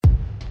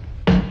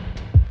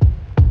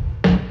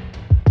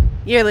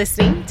You're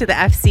listening to the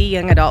FC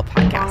Young Adult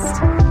Podcast.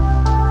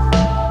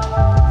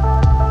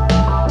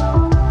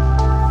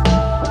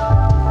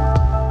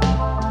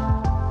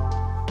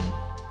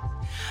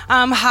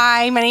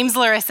 Hi, my name's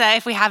Larissa.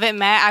 If we haven't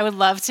met, I would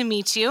love to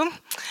meet you.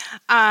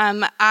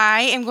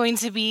 I am going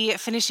to be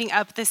finishing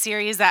up the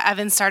series that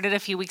Evan started a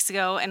few weeks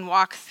ago and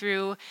walk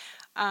through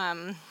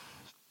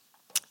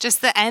just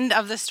the end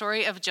of the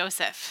story of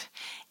Joseph.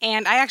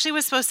 And I actually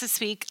was supposed to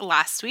speak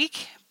last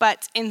week,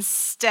 but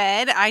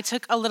instead I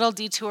took a little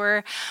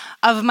detour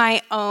of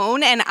my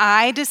own and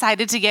I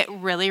decided to get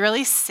really,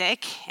 really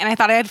sick. And I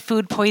thought I had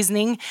food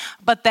poisoning,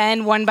 but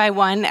then one by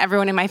one,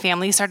 everyone in my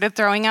family started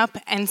throwing up.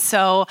 And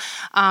so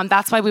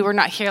that's why we were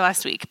not here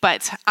last week.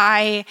 But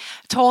I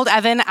told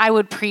Evan I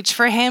would preach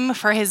for him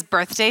for his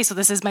birthday. So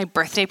this is my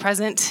birthday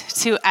present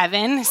to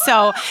Evan.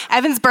 So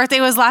Evan's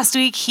birthday was last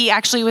week. He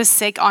actually was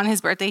sick on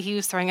his birthday. He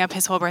was throwing up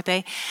his whole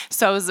birthday.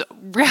 So it was a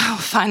real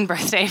fun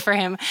birthday for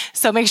him.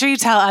 So make sure you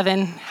tell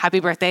Evan happy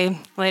birthday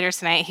later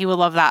tonight. He will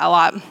love that a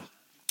lot.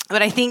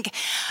 But I think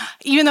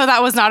even though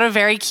that was not a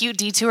very cute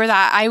detour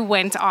that I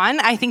went on,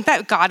 I think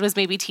that God was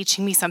maybe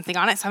teaching me something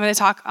on it. So I'm going to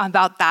talk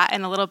about that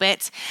in a little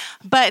bit.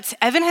 But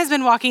Evan has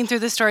been walking through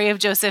the story of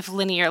Joseph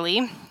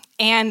linearly.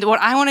 And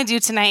what I want to do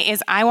tonight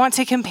is I want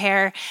to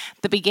compare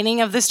the beginning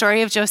of the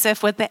story of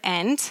Joseph with the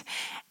end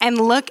and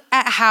look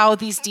at how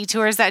these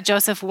detours that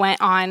Joseph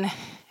went on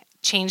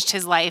changed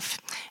his life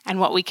and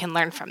what we can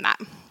learn from that.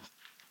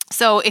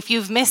 So if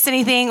you've missed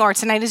anything or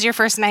tonight is your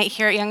first night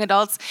here at Young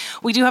Adults,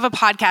 we do have a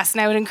podcast,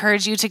 and I would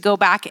encourage you to go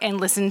back and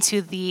listen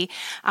to the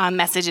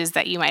messages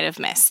that you might have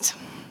missed.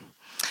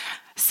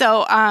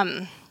 So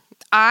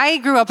I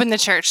grew up in the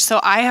church,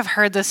 so I have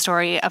heard the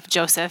story of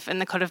Joseph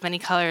and the coat of many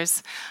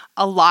colors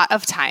a lot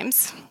of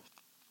times.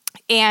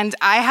 And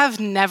I have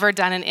never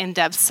done an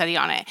in-depth study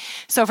on it.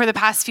 So for the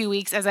past few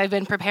weeks, as I've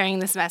been preparing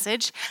this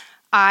message,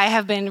 I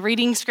have been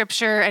reading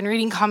scripture and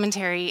reading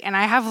commentary, and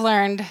I have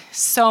learned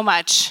so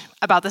much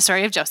about the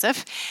story of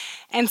Joseph.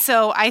 And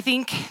so I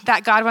think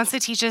that God wants to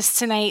teach us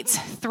tonight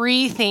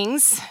 3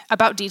 things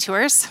about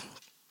detours,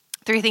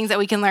 3 things that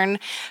we can learn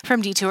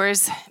from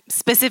detours,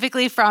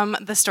 specifically from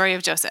the story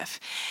of Joseph.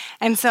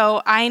 And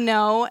so I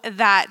know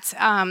that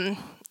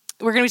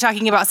we're going to be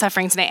talking about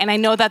suffering tonight. And I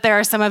know that there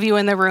are some of you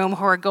in the room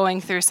who are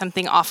going through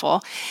something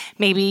awful.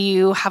 Maybe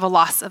you have a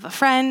loss of a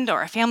friend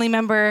or a family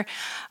member.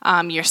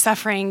 You're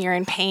suffering, you're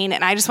in pain.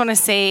 And I just want to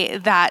say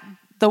that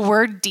the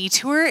word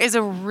detour is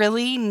a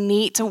really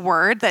neat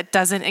word that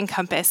doesn't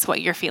encompass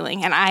what you're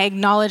feeling. And I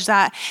acknowledge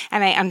that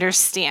and I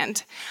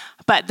understand.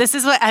 But this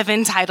is what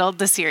Evan titled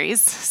the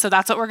series, so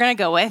that's what we're going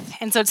to go with.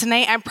 And so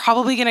tonight, I'm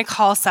probably going to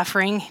call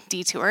suffering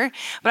detour,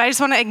 but I just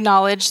want to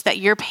acknowledge that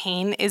your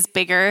pain is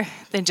bigger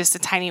than just a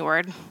tiny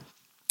word.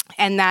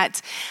 And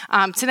that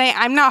tonight,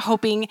 I'm not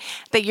hoping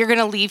that you're going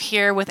to leave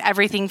here with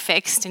everything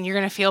fixed and you're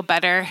going to feel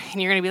better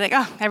and you're going to be like,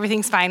 oh,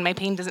 everything's fine, my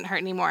pain doesn't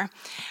hurt anymore.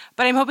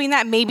 But I'm hoping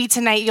that maybe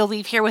tonight you'll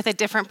leave here with a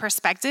different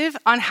perspective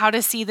on how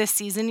to see this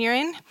season you're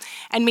in,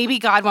 and maybe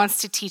God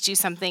wants to teach you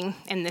something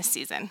in this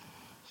season.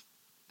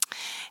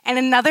 And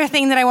another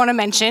thing that I want to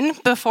mention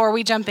before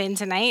we jump in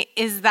tonight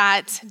is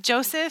that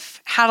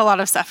Joseph had a lot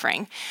of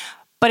suffering.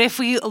 But if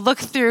we look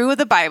through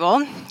the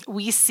Bible,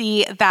 we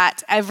see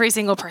that every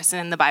single person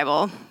in the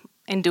Bible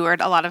endured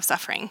a lot of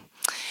suffering.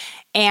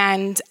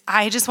 And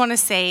I just want to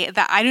say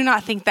that I do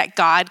not think that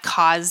God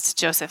caused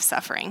Joseph's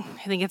suffering.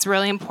 I think it's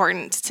really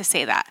important to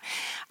say that.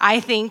 I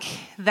think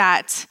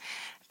that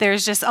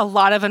there's just a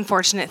lot of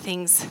unfortunate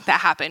things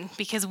that happen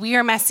because we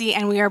are messy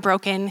and we are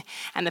broken,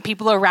 and the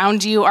people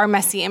around you are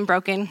messy and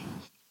broken.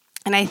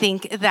 And I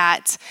think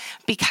that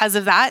because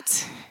of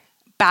that,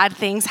 bad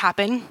things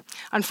happen,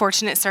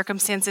 unfortunate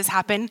circumstances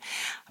happen,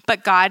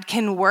 but God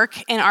can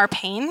work in our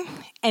pain,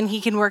 and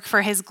he can work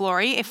for his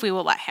glory if we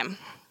will let him.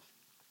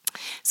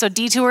 So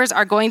detours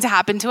are going to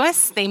happen to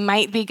us. They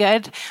might be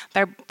good.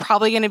 They're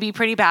probably going to be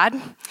pretty bad.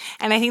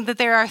 And I think that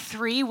there are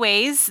 3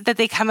 ways that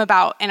they come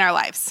about in our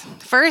lives.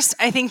 First,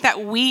 I think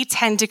that we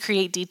tend to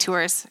create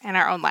detours in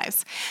our own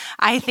lives.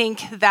 I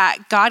think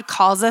that God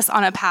calls us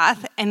on a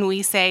path and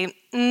we say,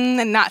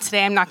 not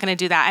today, I'm not going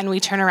to do that. And we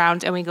turn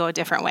around and we go a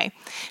different way.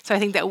 So I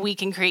think that we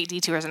can create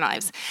detours in our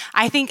lives.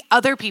 I think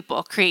other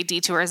people create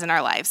detours in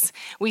our lives.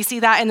 We see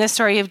that in the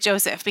story of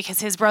Joseph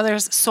because his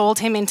brothers sold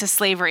him into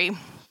slavery.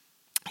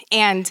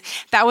 And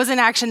that was an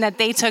action that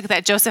they took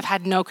that Joseph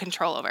had no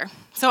control over.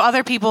 So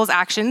other people's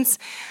actions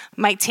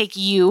might take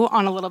you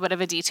on a little bit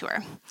of a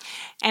detour.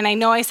 And I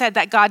know I said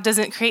that God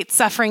doesn't create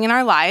suffering in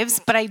our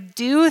lives, but I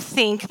do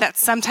think that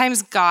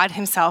sometimes God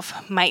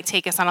himself might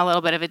take us on a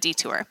little bit of a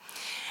detour.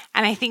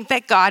 And I think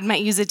that God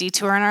might use a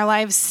detour in our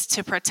lives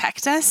to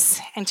protect us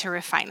and to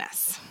refine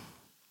us.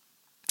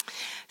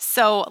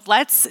 So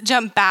let's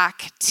jump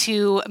back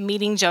to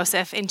meeting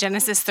Joseph in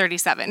Genesis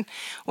 37.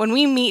 When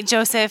we meet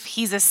Joseph,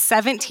 he's a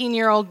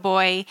 17-year-old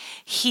boy.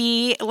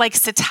 He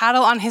likes to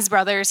tattle on his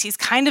brothers. He's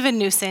kind of a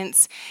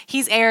nuisance.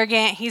 He's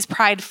arrogant. He's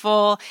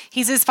prideful.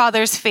 He's his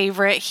father's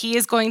favorite. He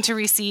is going to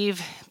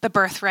receive the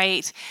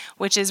birthright,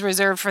 which is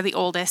reserved for the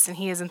oldest, and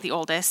he isn't the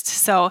oldest.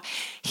 So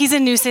he's a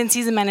nuisance.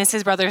 He's a menace.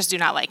 His brothers do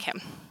not like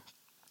him.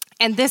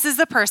 And this is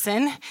the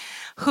person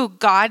who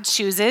God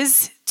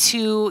chooses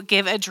to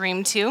give a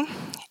dream to,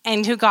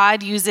 and who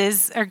God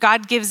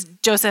gives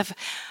Joseph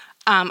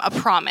a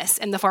promise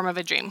in the form of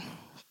a dream.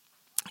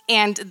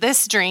 And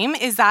this dream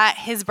is that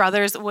his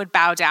brothers would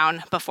bow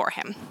down before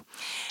him.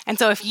 And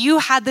so if you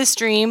had this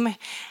dream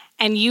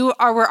and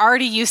were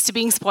already used to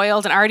being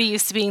spoiled and already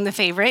used to being the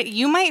favorite,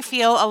 you might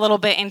feel a little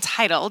bit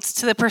entitled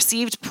to the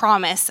perceived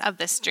promise of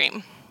this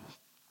dream.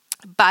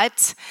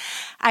 But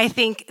I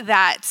think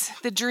that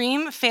the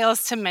dream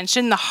fails to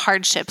mention the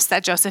hardships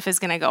that Joseph is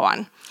going to go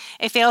on.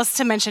 It fails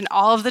to mention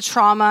all of the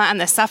trauma and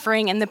the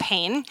suffering and the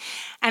pain.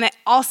 And it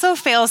also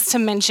fails to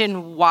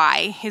mention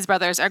why his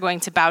brothers are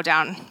going to bow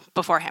down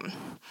before him.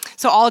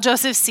 So all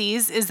Joseph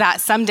sees is that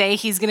someday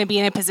he's going to be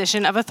in a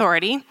position of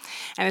authority,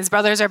 and his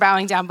brothers are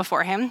bowing down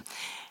before him.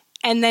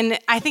 And then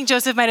I think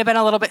Joseph might have been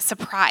a little bit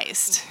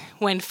surprised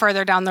when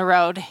further down the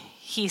road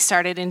he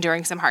started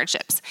enduring some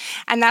hardships.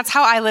 And that's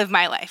how I live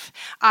my life.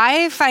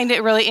 I find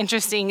it really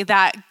interesting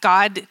that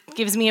God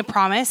gives me a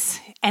promise,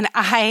 and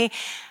I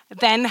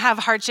then have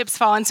hardships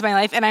fall into my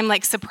life, and I'm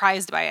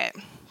surprised by it.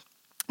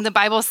 The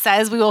Bible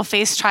says we will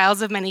face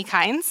trials of many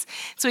kinds,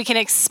 so we can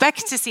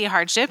expect to see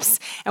hardships,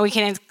 and we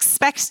can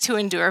expect to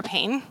endure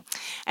pain.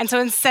 And so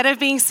instead of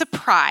being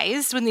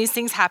surprised when these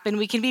things happen,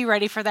 we can be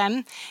ready for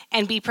them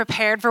and be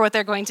prepared for what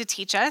they're going to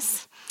teach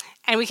us.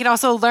 And we can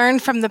also learn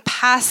from the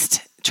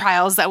past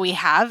trials that we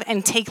have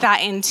and take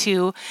that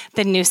into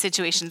the new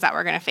situations that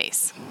we're going to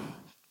face.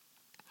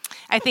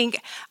 I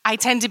think I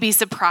tend to be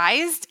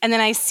surprised, and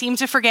then I seem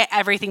to forget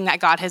everything that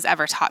God has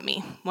ever taught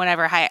me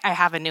whenever I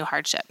have a new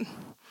hardship.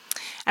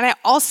 And I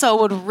also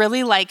would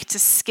really like to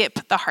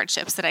skip the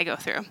hardships that I go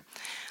through.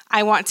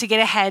 I want to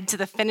get ahead to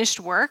the finished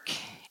work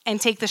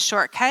and take the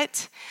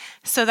shortcut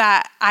so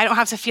that I don't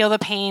have to feel the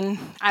pain,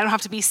 I don't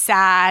have to be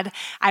sad,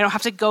 I don't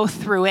have to go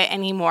through it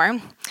anymore.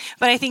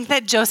 But I think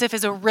that Joseph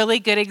is a really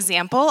good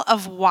example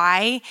of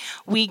why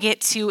we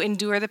get to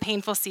endure the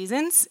painful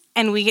seasons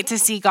and we get to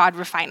see God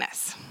refine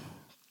us.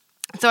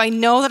 So I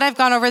know that I've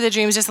gone over the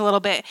dreams just a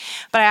little bit,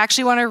 but I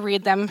actually want to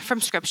read them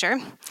from Scripture.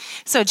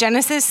 So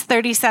Genesis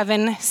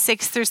 37,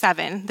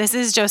 6-7. This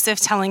is Joseph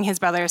telling his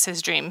brothers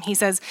his dream. He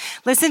says,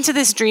 "Listen to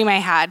this dream I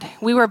had.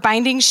 We were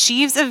binding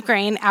sheaves of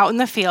grain out in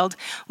the field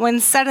when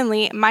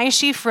suddenly my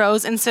sheaf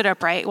rose and stood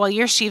upright while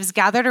your sheaves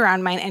gathered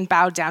around mine and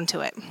bowed down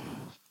to it.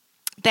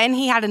 Then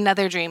he had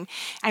another dream,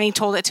 and he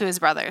told it to his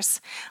brothers.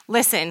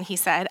 'Listen,' he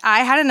said, 'I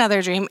had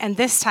another dream, and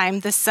this time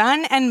the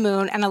sun and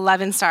moon and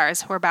 11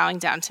 stars were bowing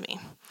down to me.'"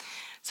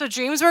 So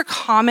dreams were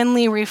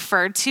commonly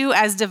referred to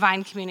as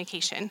divine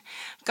communication.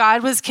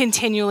 God was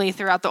continually,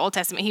 throughout the Old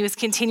Testament, he was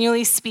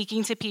continually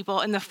speaking to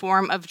people in the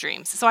form of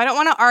dreams. So I don't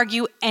want to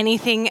argue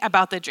anything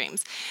about the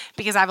dreams,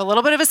 because I have a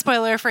little bit of a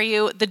spoiler for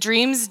you. The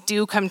dreams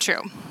do come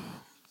true.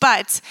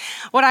 But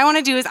what I want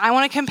to do is I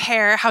want to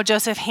compare how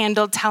Joseph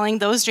handled telling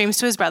those dreams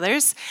to his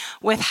brothers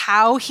with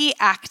how he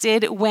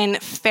acted when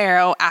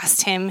Pharaoh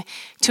asked him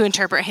to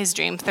interpret his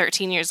dream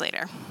 13 years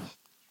later.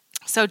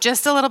 So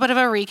just a little bit of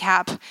a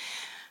recap.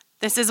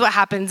 This is what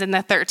happens in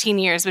the 13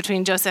 years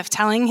between Joseph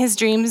telling his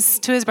dreams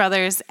to his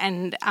brothers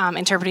and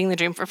interpreting the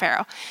dream for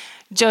Pharaoh.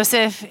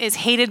 Joseph is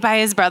hated by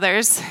his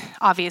brothers.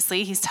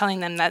 Obviously, he's telling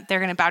them that they're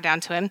going to bow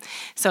down to him,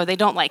 so they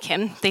don't like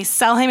him. They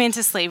sell him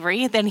into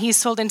slavery. Then he's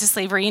sold into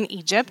slavery in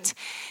Egypt.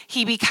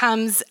 He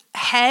becomes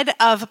head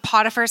of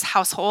Potiphar's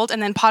household,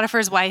 and then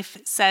Potiphar's wife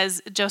says,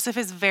 "Joseph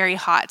is very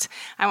hot.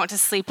 I want to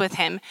sleep with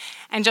him."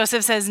 And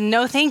Joseph says,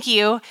 "No, thank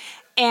you."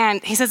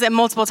 And he says it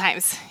multiple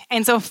times.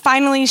 And so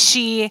finally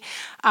she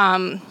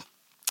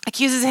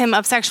accuses him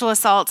of sexual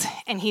assault,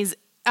 and he's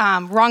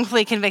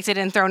wrongfully convicted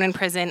and thrown in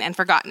prison and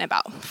forgotten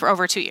about for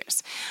over 2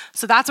 years.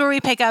 So that's where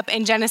we pick up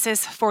in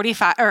Genesis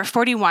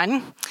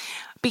 41,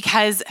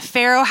 because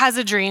Pharaoh has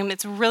a dream.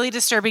 It's a really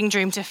disturbing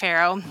dream to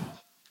Pharaoh.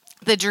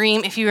 The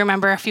dream, if you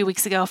remember a few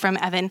weeks ago from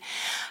Evan,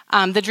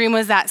 the dream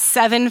was that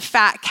 7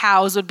 fat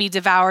cows would be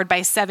devoured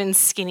by 7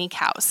 skinny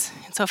cows.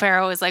 And so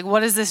Pharaoh is like, what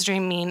does this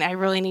dream mean? I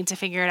really need to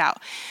figure it out.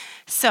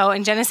 So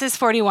in Genesis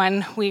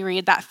 41, we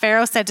read that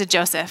Pharaoh said to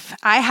Joseph,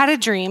 "I had a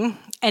dream,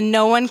 and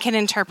no one can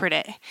interpret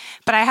it.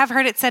 But I have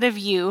heard it said of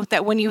you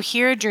that when you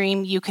hear a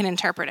dream, you can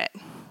interpret it."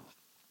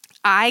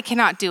 "I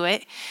cannot do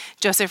it,"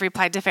 Joseph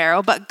replied to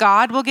Pharaoh, "but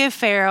God will give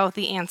Pharaoh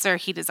the answer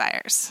he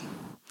desires."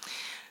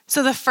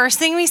 So the first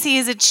thing we see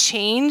is a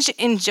change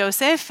in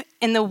Joseph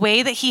in the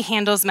way that he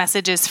handles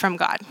messages from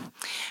God.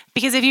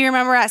 Because if you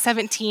remember at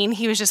 17,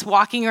 he was just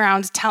walking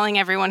around telling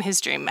everyone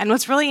his dream. And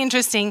what's really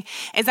interesting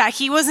is that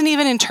he wasn't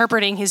even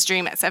interpreting his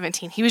dream at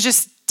 17. He was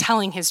just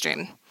telling his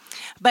dream.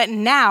 But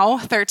now,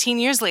 13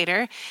 years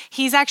later,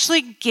 he's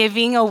actually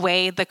giving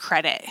away the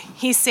credit.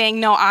 He's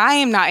saying, no, I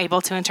am not able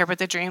to interpret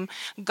the dream.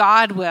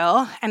 God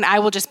will, and I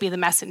will just be the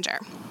messenger.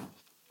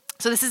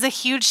 So this is a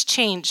huge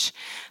change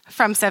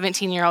from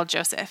 17-year-old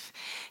Joseph.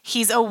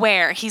 He's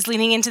aware. He's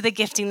leaning into the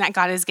gifting that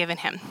God has given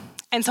him.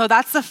 And so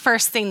that's the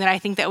first thing that I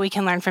think that we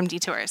can learn from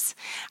detours.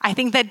 I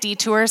think that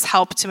detours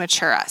help to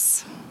mature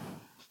us.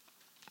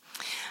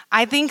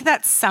 I think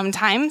that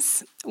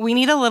sometimes we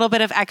need a little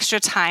bit of extra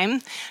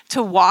time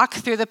to walk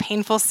through the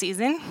painful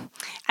season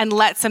and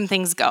let some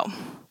things go,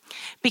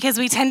 because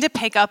we tend to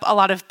pick up a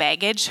lot of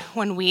baggage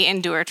when we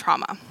endure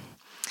trauma.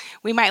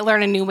 We might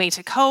learn a new way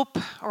to cope,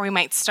 or we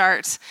might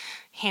start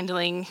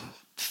handling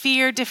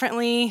fear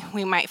differently.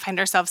 We might find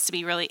ourselves to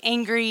be really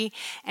angry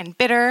and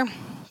bitter.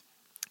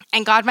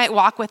 And God might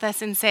walk with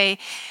us and say,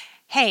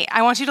 hey,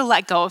 I want you to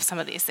let go of some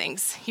of these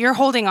things. You're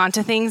holding on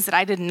to things that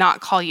I did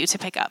not call you to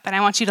pick up, and I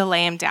want you to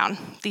lay them down.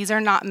 These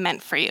are not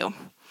meant for you.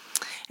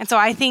 And so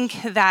I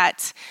think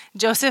that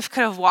Joseph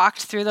could have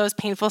walked through those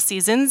painful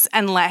seasons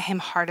and let him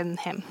harden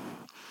him.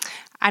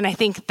 And I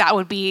think that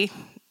would be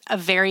a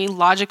very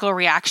logical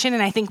reaction,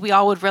 and I think we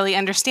all would really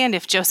understand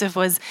if Joseph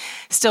was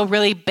still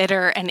really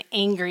bitter and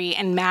angry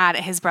and mad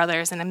at his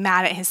brothers and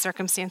mad at his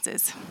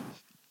circumstances.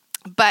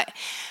 But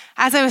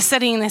as I was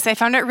studying this, I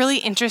found it really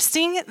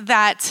interesting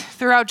that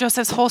throughout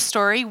Joseph's whole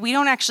story, we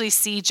don't actually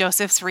see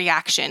Joseph's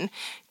reaction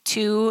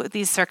to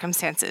these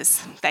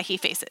circumstances that he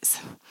faces.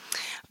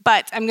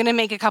 But I'm going to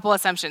make a couple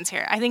assumptions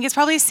here. I think it's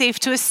probably safe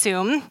to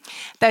assume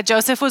that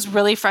Joseph was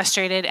really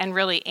frustrated and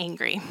really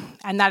angry.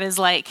 And that is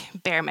like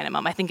bare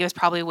minimum. I think it was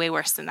probably way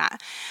worse than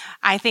that.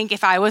 I think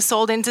if I was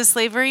sold into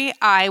slavery,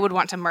 I would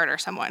want to murder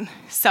someone.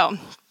 So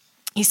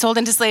he's sold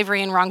into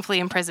slavery and wrongfully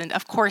imprisoned.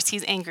 Of course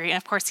he's angry, and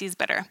of course he's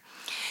bitter.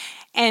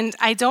 And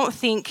I don't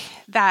think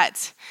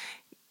that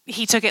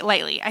he took it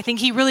lightly. I think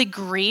he really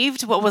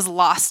grieved what was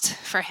lost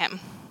for him.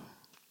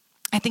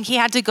 I think he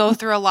had to go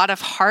through a lot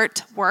of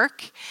heart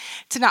work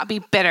to not be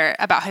bitter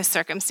about his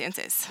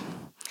circumstances.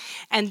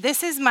 And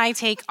this is my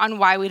take on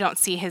why we don't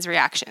see his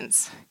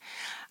reactions.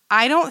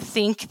 I don't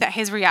think that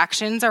his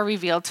reactions are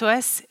revealed to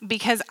us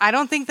because I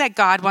don't think that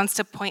God wants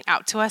to point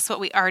out to us what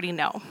we already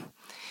know.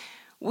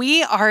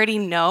 We already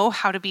know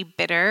how to be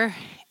bitter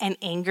and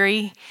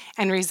angry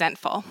and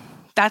resentful.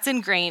 That's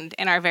ingrained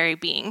in our very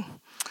being.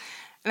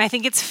 And I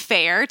think it's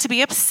fair to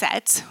be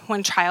upset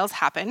when trials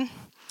happen.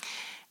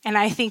 And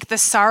I think the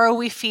sorrow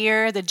we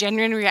fear, the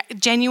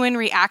genuine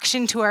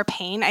reaction to our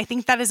pain, I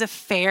think that is a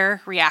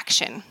fair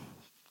reaction.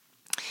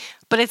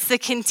 But it's the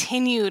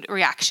continued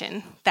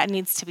reaction that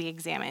needs to be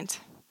examined.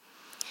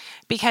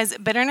 Because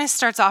bitterness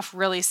starts off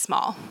really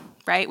small,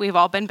 right? We've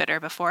all been bitter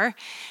before.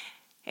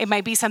 It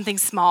might be something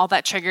small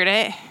that triggered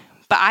it,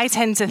 but I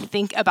tend to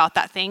think about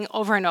that thing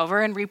over and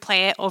over and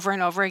replay it over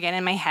and over again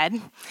in my head.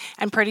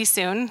 And pretty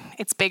soon,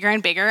 it's bigger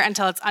and bigger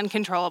until it's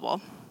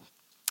uncontrollable.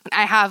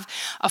 I have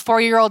a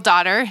 4-year-old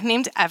daughter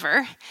named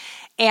Ever,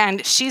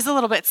 and she's a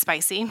little bit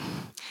spicy,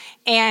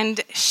 and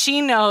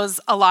she knows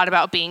a lot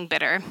about being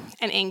bitter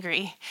and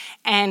angry.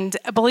 And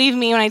believe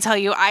me when I tell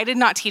you, I did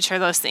not teach her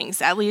those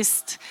things, at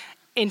least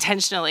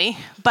intentionally.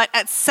 But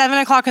at 7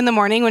 o'clock in the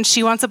morning when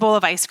she wants a bowl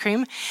of ice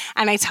cream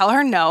and I tell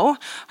her no,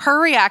 her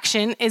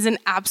reaction is an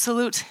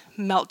absolute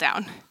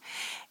meltdown.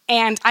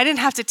 And I didn't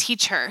have to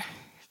teach her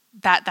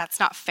that that's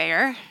not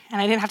fair,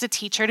 and I didn't have to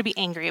teach her to be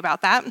angry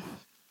about that.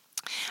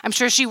 I'm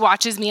sure she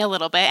watches me a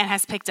little bit and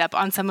has picked up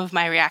on some of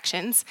my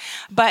reactions,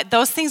 but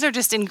those things are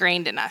just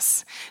ingrained in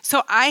us.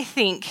 So I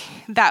think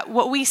that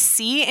what we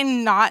see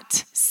and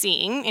not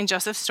seeing in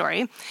Joseph's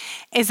story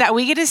is that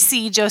we get to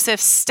see Joseph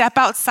step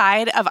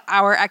outside of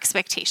our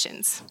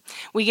expectations.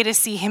 We get to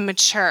see him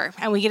mature,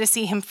 and we get to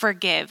see him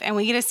forgive, and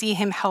we get to see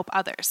him help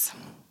others.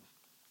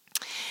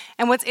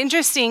 And what's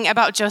interesting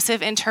about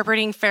Joseph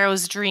interpreting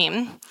Pharaoh's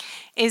dream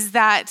is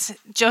that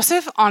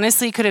Joseph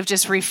honestly could have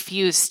just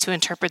refused to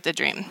interpret the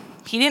dream.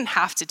 He didn't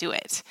have to do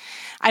it.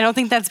 I don't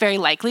think that's very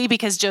likely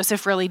because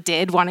Joseph really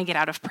did want to get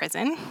out of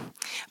prison.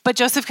 But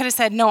Joseph could have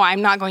said, no,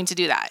 I'm not going to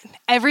do that.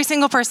 Every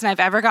single person I've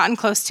ever gotten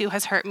close to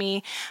has hurt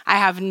me. I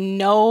have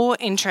no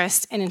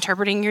interest in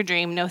interpreting your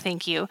dream. No,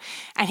 thank you.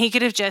 And he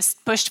could have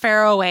just pushed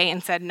Pharaoh away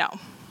and said no.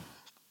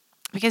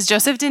 Because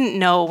Joseph didn't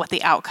know what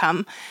the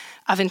outcome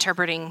of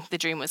interpreting the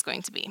dream was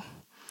going to be.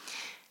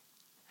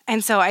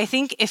 And so I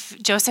think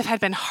if Joseph had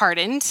been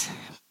hardened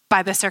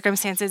by the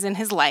circumstances in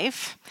his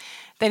life,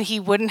 then he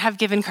wouldn't have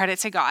given credit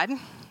to God,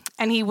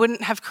 and he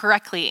wouldn't have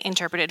correctly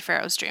interpreted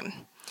Pharaoh's dream.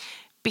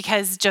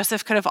 Because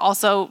Joseph could have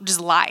also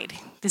just lied.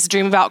 This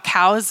dream about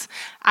cows,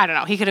 I don't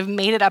know, he could have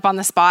made it up on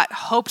the spot,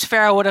 hoped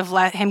Pharaoh would have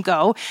let him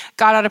go,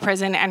 got out of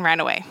prison, and ran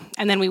away.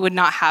 And then we would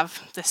not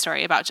have the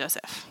story about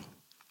Joseph.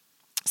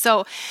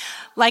 So,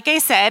 like I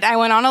said, I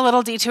went on a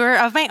little detour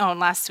of my own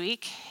last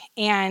week,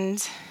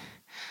 and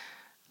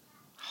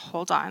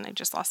hold on, I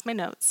just lost my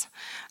notes.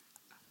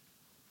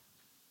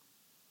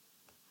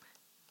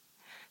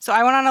 So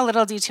I went on a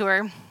little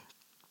detour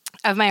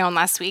of my own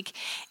last week,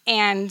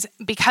 and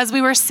because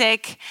we were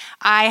sick,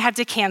 I had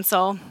to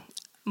cancel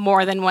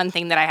more than one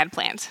thing that I had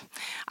planned.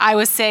 I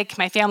was sick,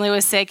 my family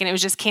was sick, and it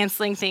was just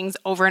canceling things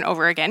over and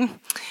over again.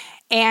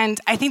 And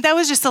I think that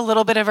was just a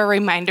little bit of a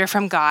reminder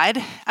from God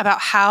about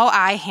how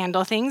I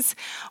handle things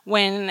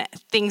when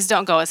things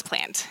don't go as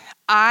planned.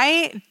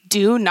 I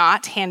do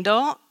not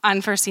handle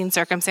unforeseen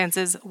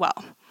circumstances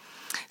well.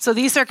 So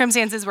these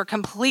circumstances were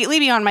completely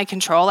beyond my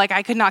control. Like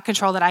I could not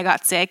control that I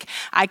got sick.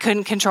 I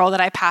couldn't control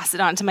that I passed it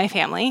on to my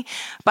family.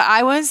 But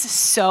I was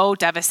so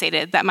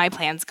devastated that my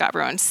plans got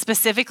ruined.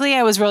 Specifically,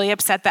 I was really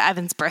upset that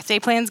Evan's birthday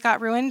plans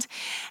got ruined.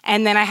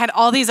 And then I had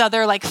all these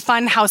other like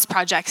fun house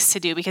projects to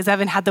do because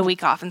Evan had the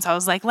week off. And so I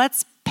was like,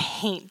 let's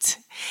paint.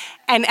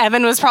 And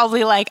Evan was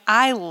probably like,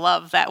 I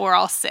love that we're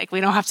all sick.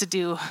 We don't have to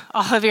do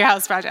all of your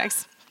house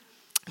projects.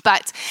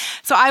 But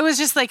so I was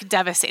just like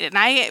devastated.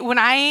 And when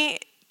I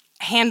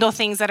handle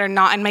things that are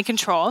not in my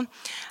control,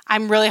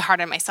 I'm really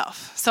hard on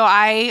myself. So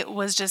I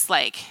was just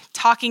like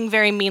talking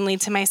very meanly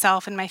to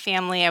myself and my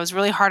family. I was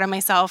really hard on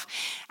myself.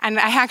 And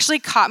I actually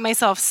caught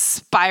myself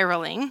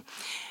spiraling.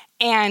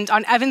 And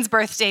on Evan's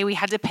birthday, we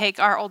had to pick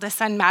our oldest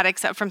son,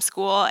 Maddox, up from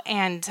school.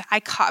 And I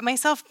caught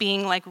myself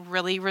being like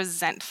really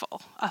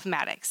resentful of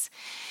Maddox.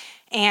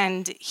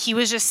 And he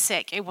was just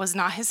sick. It was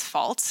not his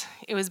fault.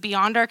 It was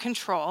beyond our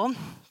control.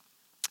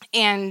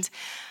 And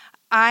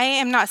I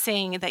am not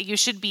saying that you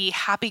should be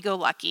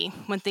happy-go-lucky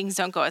when things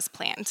don't go as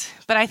planned.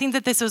 But I think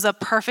that this was a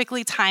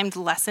perfectly timed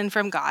lesson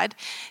from God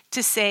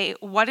to say,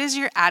 what is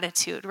your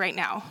attitude right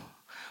now?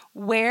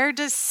 Where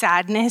does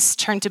sadness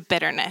turn to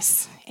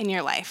bitterness in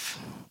your life?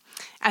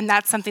 And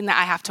that's something that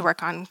I have to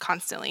work on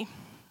constantly.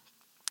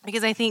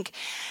 Because I think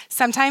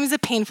sometimes the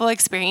painful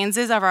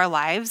experiences of our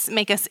lives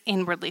make us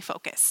inwardly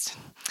focused.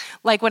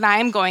 Like when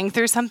I'm going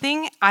through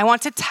something, I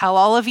want to tell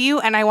all of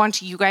you, and I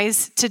want you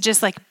guys to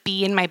just like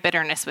be in my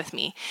bitterness with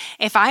me.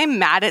 If I'm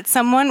mad at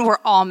someone, we're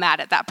all mad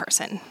at that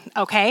person,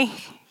 okay?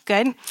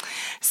 Good?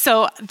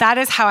 So that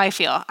is how I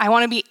feel. I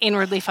want to be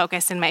inwardly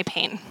focused in my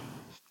pain.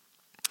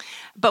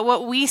 But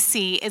what we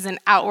see is an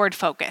outward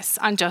focus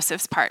on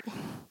Joseph's part.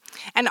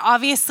 And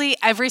obviously,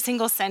 every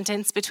single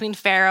sentence between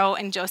Pharaoh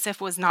and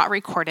Joseph was not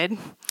recorded.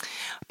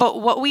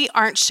 But what we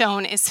aren't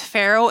shown is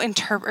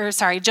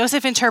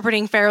Joseph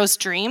interpreting Pharaoh's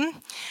dream,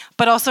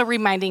 but also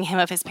reminding him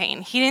of his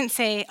pain. He didn't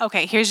say,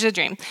 okay, here's your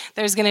dream.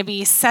 There's going to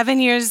be 7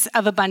 years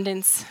of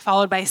abundance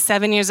followed by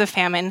 7 years of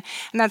famine,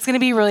 and that's going to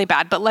be really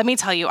bad. But let me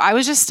tell you, I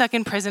was just stuck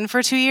in prison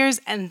for 2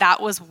 years, and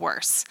that was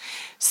worse.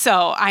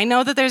 So I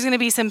know that there's going to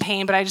be some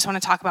pain, but I just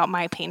want to talk about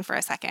my pain for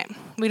a second.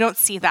 We don't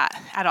see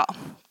that at all.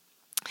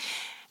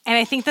 And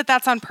I think that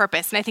that's on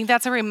purpose. And I think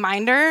that's a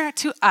reminder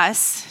to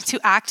us to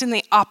act in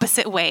the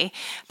opposite way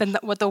than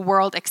what the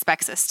world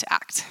expects us to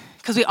act.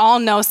 Because we all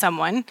know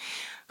someone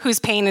whose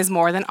pain is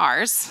more than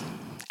ours.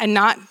 And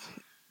not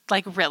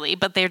like really,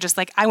 but they're just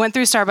like, I went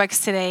through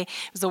Starbucks today.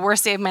 It was the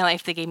worst day of my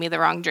life. They gave me the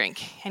wrong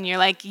drink. And you're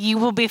like, you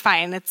will be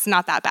fine. It's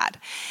not that bad.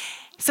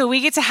 So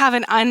we get to have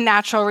an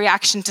unnatural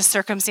reaction to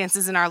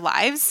circumstances in our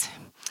lives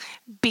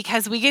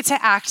because we get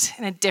to act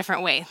in a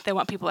different way than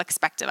what people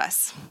expect of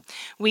us.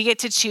 We get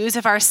to choose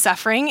if our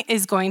suffering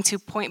is going to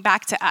point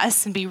back to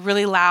us and be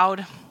really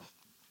loud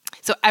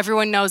so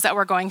everyone knows that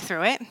we're going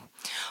through it,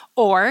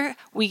 or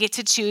we get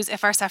to choose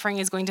if our suffering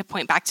is going to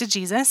point back to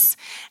Jesus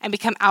and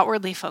become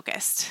outwardly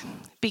focused.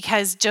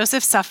 Because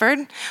Joseph suffered,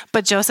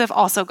 but Joseph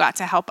also got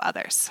to help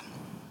others.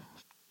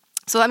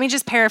 So let me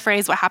just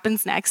paraphrase what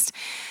happens next.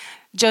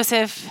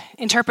 Joseph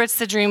interprets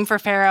the dream for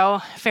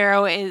Pharaoh.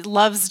 Pharaoh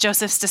loves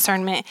Joseph's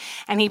discernment,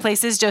 and he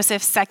places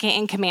Joseph second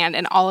in command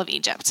in all of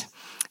Egypt.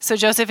 So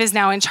Joseph is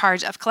now in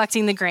charge of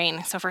collecting the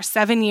grain. So for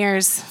 7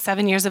 years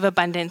of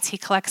abundance, he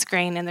collects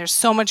grain, and there's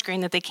so much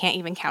grain that they can't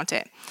even count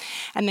it.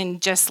 And then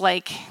just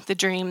like the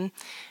dream,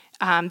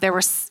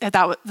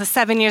 the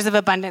 7 years of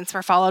abundance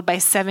were followed by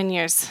 7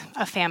 years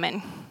of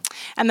famine.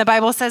 And the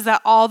Bible says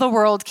that all the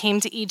world came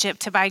to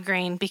Egypt to buy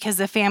grain because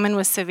the famine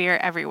was severe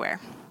everywhere.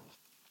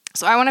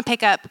 So I want to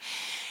pick up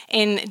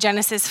in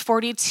Genesis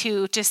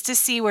 42 just to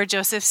see where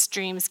Joseph's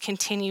dreams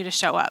continue to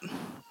show up.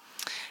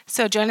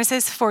 So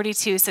Genesis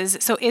 42 says,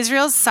 so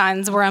Israel's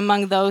sons were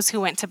among those who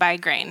went to buy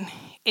grain.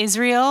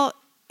 Israel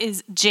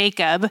is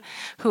Jacob,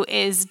 who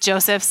is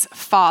Joseph's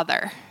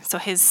father. So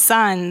his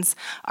sons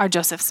are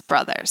Joseph's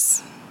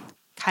brothers.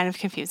 Kind of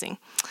confusing.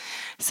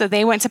 So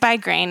they went to buy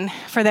grain,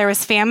 for there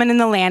was famine in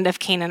the land of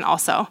Canaan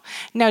also.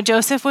 Now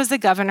Joseph was the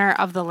governor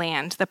of the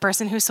land, the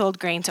person who sold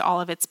grain to all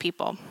of its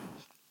people.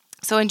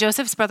 So when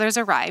Joseph's brothers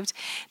arrived,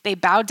 they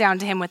bowed down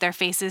to him with their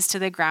faces to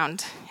the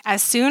ground.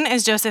 As soon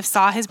as Joseph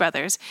saw his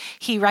brothers,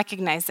 he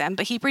recognized them,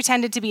 but he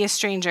pretended to be a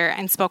stranger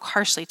and spoke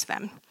harshly to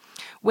them.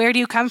 Where do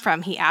you come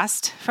from? He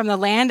asked. From the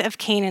land of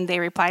Canaan,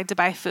 they replied, to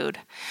buy food.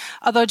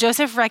 Although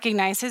Joseph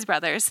recognized his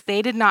brothers,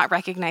 they did not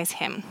recognize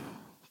him.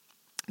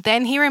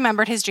 Then he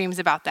remembered his dreams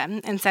about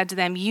them and said to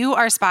them, you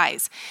are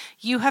spies.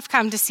 You have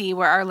come to see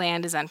where our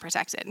land is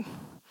unprotected.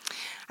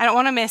 I don't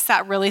want to miss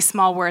that really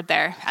small word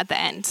there at the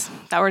end.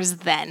 That word is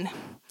then.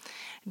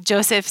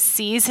 Joseph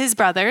sees his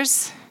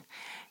brothers,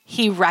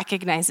 he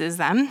recognizes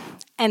them,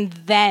 and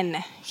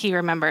then he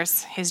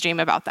remembers his dream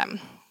about them.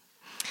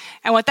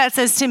 And what that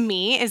says to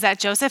me is that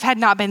Joseph had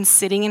not been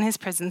sitting in his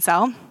prison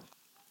cell.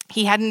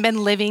 He hadn't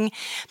been living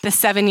the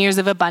 7 years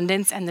of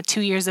abundance and the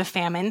 2 years of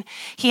famine.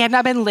 He had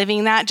not been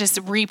living that, just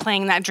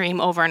replaying that dream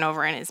over and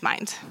over in his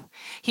mind.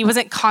 He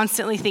wasn't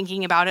constantly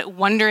thinking about it,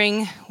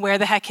 wondering where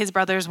the heck his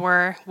brothers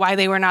were, why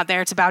they were not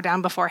there to bow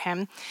down before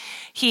him.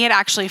 He had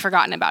actually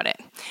forgotten about it.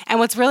 And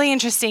what's really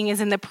interesting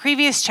is in the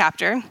previous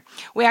chapter,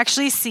 we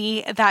actually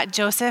see that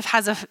Joseph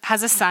has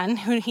a son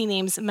who he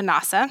names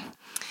Manasseh.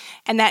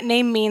 And that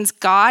name means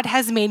God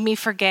has made me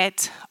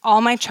forget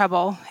all my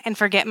trouble and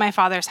forget my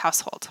father's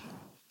household.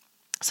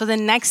 So the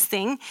next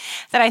thing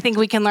that I think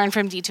we can learn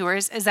from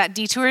detours is that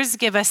detours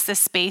give us the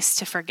space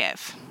to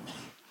forgive.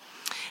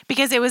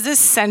 Because it was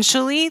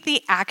essentially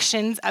the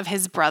actions of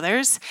his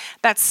brothers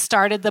that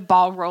started the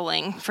ball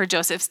rolling for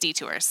Joseph's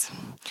detours.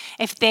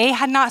 If they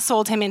had not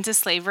sold him into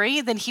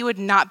slavery, then he would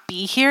not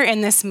be here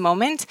in this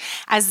moment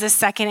as the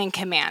second in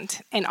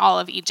command in all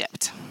of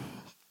Egypt.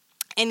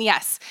 And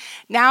yes,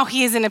 now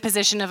he is in a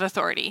position of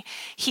authority.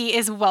 He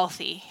is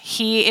wealthy.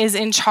 He is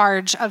in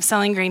charge of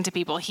selling grain to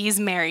people. He's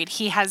married.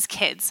 He has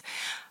kids.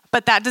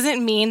 But that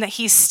doesn't mean that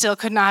he still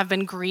could not have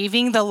been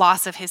grieving the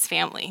loss of his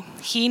family.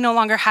 He no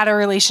longer had a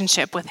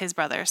relationship with his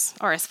brothers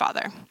or his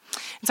father.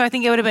 And so I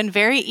think it would have been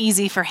very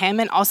easy for him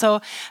and also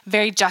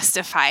very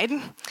justified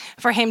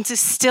for him to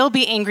still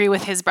be angry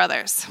with his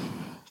brothers.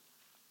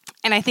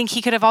 And I think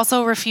he could have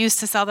also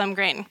refused to sell them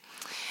grain.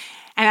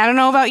 And I don't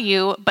know about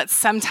you, but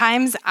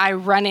sometimes I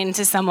run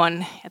into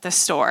someone at the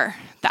store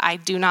that I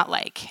do not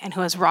like and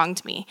who has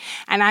wronged me.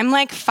 And I'm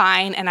like,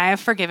 fine, and I have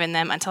forgiven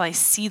them until I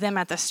see them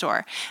at the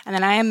store. And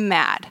then I am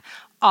mad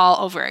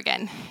all over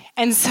again.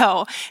 And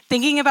so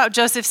thinking about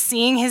Joseph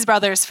seeing his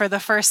brothers for the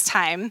first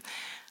time,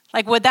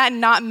 like, would that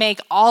not make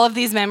all of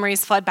these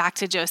memories flood back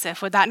to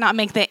Joseph? Would that not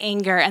make the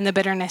anger and the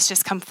bitterness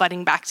just come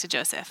flooding back to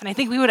Joseph? And I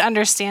think we would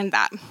understand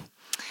that.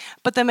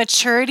 But the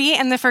maturity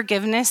and the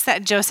forgiveness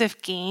that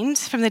Joseph gained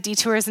from the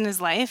detours in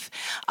his life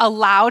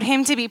allowed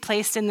him to be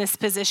placed in this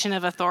position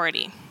of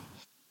authority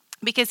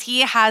because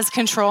he has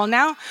control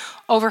now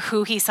over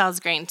who he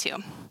sells grain to.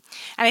 And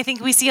I think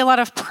we see a lot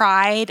of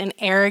pride and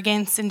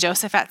arrogance in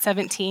Joseph at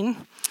 17.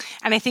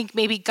 And I think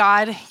maybe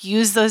God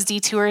used those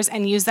detours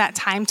and used that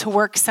time to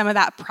work some of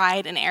that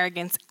pride and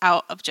arrogance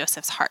out of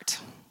Joseph's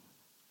heart.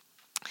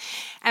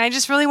 And I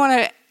just really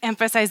want to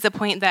emphasize the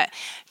point that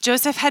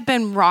Joseph had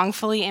been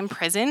wrongfully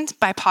imprisoned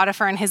by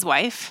Potiphar and his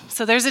wife.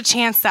 So there's a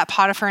chance that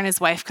Potiphar and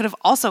his wife could have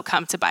also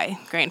come to buy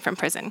grain from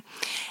prison.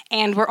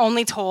 And we're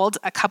only told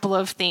a couple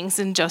of things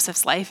in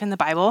Joseph's life in the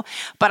Bible,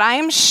 but I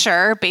am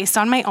sure, based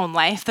on my own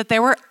life, that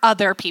there were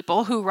other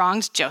people who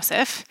wronged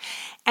Joseph,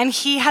 and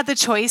he had the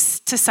choice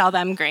to sell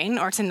them grain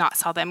or to not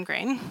sell them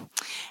grain.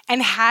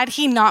 And had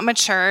he not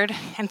matured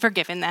and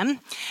forgiven them,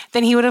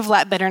 then he would have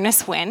let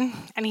bitterness win,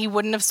 and he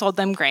wouldn't have sold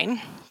them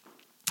grain.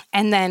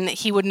 And then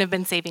he wouldn't have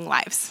been saving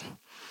lives.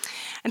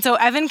 And so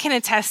Evan can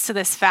attest to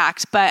this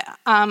fact, but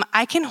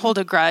I can hold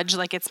a grudge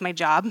like it's my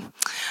job,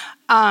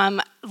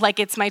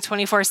 like it's my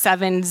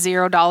 24/7,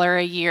 $0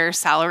 a year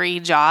salary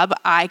job.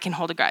 I can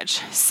hold a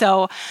grudge.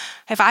 So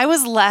if I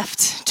was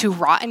left to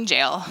rot in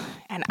jail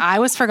and I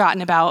was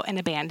forgotten about and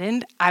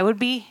abandoned, I would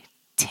be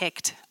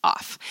ticked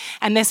off.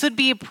 And this would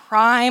be a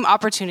prime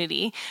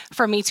opportunity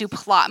for me to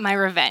plot my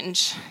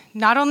revenge,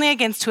 not only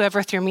against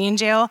whoever threw me in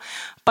jail,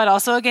 but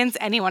also against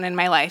anyone in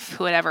my life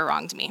who had ever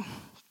wronged me.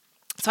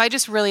 So I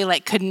just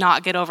really could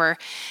not get over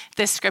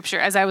this scripture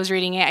as I was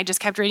reading it. I just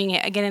kept reading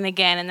it again and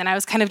again, and then I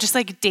was kind of just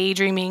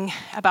daydreaming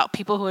about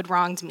people who had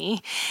wronged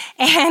me.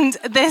 And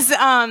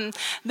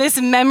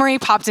this memory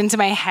popped into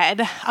my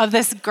head of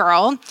this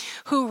girl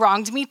who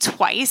wronged me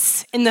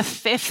twice in the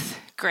 5th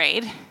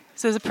grade.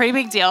 So it was a pretty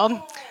big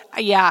deal.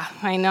 Yeah,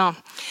 I know.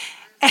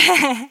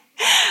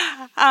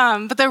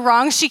 But the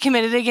wrongs she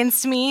committed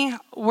against me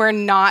were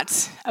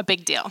not a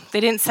big deal. They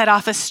didn't set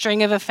off a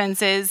string of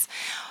offenses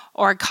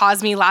or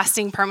cause me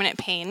lasting permanent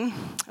pain.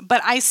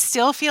 But I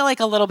still feel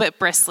a little bit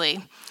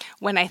bristly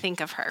when I think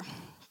of her.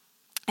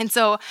 And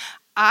so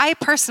I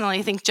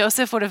personally think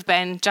Joseph would have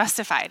been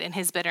justified in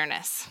his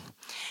bitterness.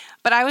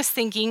 But I was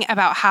thinking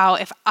about how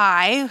if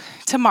I,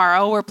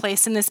 tomorrow, were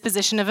placed in this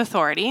position of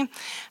authority,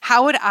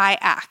 how would I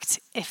act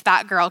if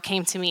that girl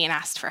came to me and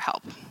asked for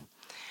help?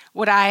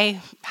 Would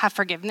I have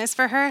forgiveness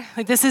for her?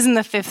 This is in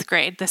the 5th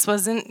grade. This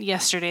wasn't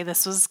yesterday.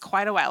 This was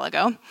quite a while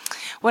ago.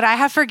 Would I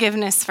have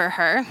forgiveness for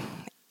her,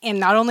 and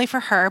not only for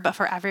her, but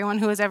for everyone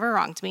who has ever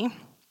wronged me?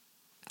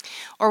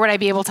 Or would I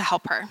be able to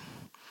help her?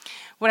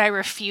 Would I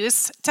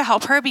refuse to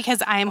help her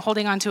because I am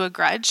holding on to a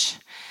grudge?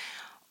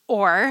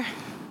 Or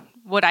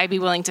would I be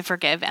willing to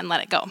forgive and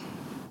let it go?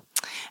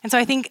 And so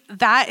I think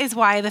that is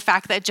why the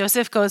fact that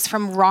Joseph goes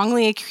from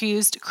wrongly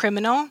accused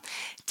criminal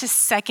to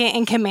second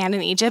in command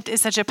in Egypt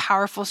is such a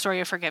powerful story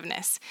of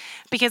forgiveness.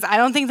 Because I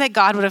don't think that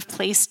God would have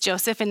placed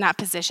Joseph in that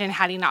position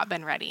had he not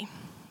been ready.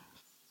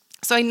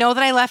 So I know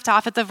that I left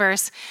off at the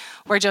verse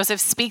where Joseph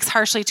speaks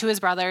harshly to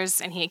his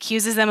brothers and he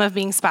accuses them of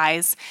being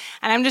spies.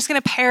 And I'm just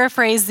going to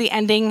paraphrase the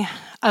ending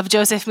of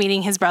Joseph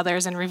meeting his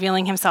brothers and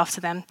revealing himself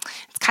to them.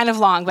 It's kind of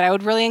long, but I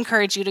would really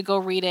encourage you to go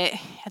read it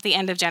at the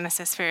end of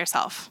Genesis for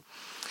yourself.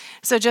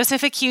 So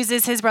Joseph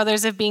accuses his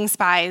brothers of being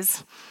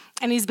spies,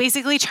 And he's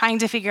basically trying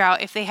to figure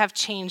out if they have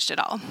changed at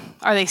all.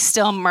 Are they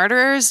still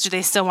murderers? Do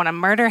they still want to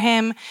murder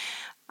him?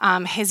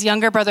 His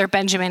younger brother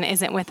Benjamin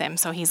isn't with him.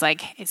 So he's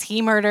like, is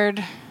he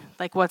murdered?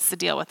 Like, what's the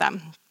deal with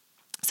them?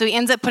 So he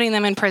ends up putting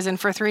them in prison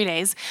for 3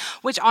 days,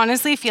 which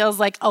honestly feels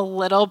like a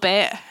little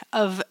bit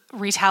of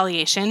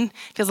retaliation.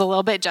 Feels a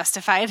little bit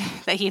justified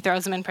that he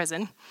throws them in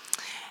prison.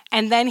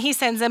 And then he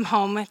sends them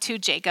home to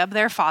Jacob,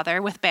 their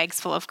father, with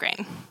bags full of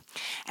grain.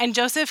 And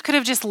Joseph could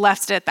have just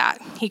left it at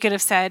that. He could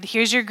have said,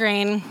 here's your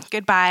grain,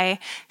 goodbye,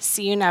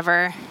 see you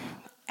never.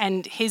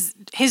 And his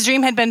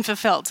dream had been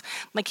fulfilled.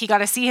 Like, he got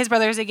to see his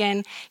brothers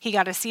again, he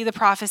got to see the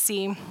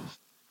prophecy,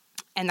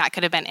 and that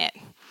could have been it.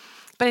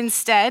 But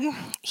instead,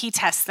 he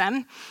tests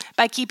them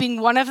by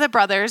keeping one of the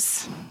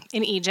brothers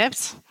in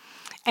Egypt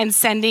and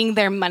sending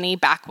their money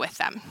back with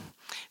them.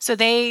 So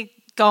they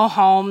go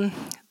home,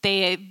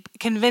 they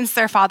convince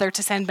their father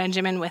to send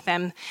Benjamin with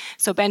them.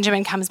 So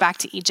Benjamin comes back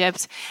to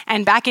Egypt,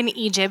 and back in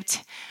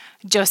Egypt,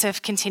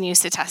 Joseph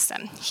continues to test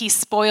them. He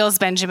spoils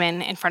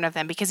Benjamin in front of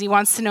them because he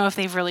wants to know if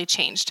they've really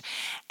changed.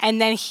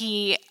 And then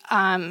he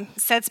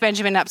sets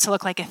Benjamin up to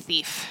look like a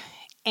thief.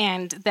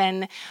 And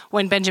then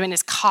when Benjamin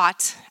is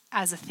caught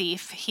as a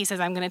thief, he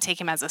says, I'm going to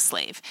take him as a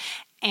slave.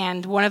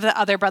 And one of the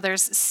other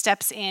brothers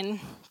steps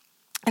in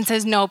and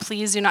says, no,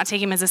 please do not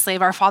take him as a slave.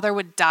 Our father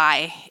would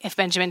die if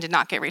Benjamin did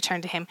not get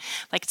returned to him.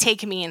 Like,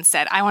 take me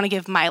instead. I want to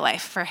give my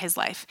life for his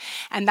life.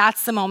 And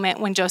that's the moment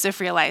when Joseph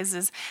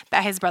realizes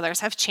that his brothers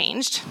have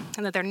changed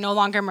and that they're no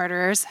longer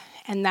murderers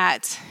and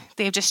that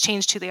they've just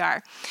changed who they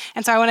are.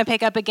 And so I want to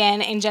pick up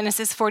again in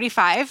Genesis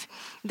 45.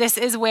 This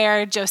is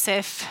where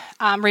Joseph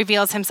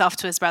reveals himself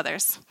to his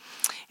brothers.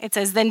 It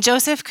says, then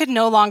Joseph could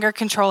no longer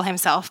control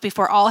himself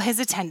before all his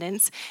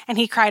attendants, and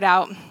he cried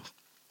out,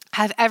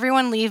 have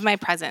everyone leave my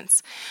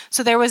presence.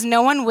 So there was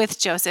no one with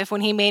Joseph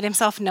when he made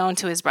himself known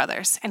to his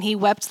brothers, and he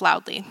wept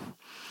loudly.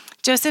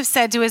 Joseph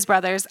said to his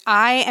brothers,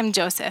 I am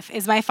Joseph.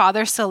 Is my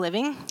father still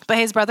living? But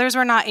his brothers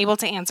were not able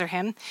to answer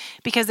him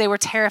because they were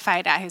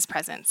terrified at his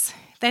presence.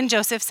 Then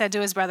Joseph said to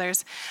his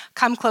brothers,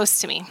 come close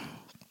to me.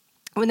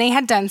 When they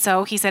had done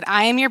so, he said,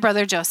 I am your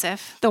brother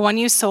Joseph, the one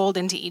you sold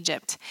into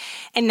Egypt.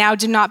 And now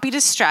do not be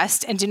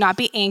distressed and do not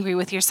be angry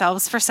with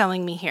yourselves for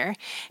selling me here,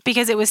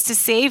 because it was to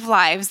save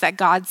lives that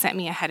God sent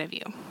me ahead of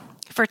you.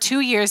 For 2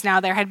 years now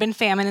there had been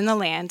famine in the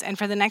land, and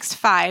for the next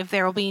 5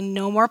 there will be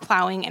no more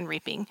plowing and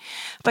reaping.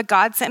 But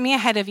God sent me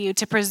ahead of you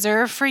to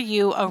preserve for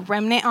you a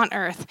remnant on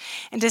earth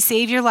and to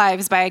save your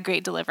lives by a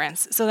great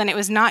deliverance. So then it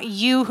was not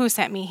you who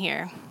sent me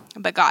here,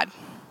 but God.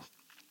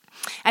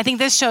 I think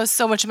this shows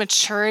so much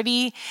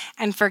maturity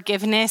and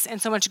forgiveness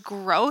and so much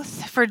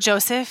growth for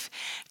Joseph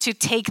to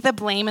take the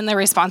blame and the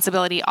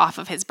responsibility off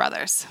of his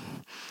brothers.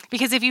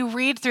 Because if you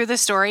read through the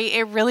story,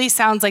 it really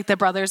sounds like the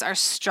brothers are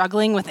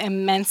struggling with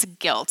immense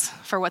guilt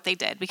for what they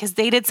did because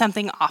they did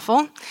something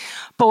awful.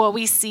 But what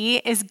we see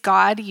is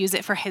God use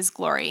it for his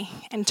glory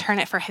and turn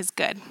it for his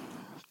good.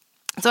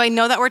 So I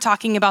know that we're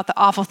talking about the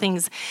awful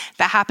things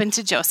that happened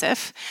to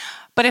Joseph.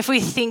 But if we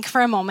think for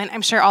a moment,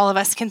 I'm sure all of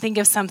us can think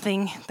of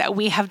something that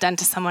we have done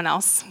to someone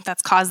else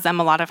that's caused them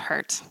a lot of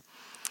hurt.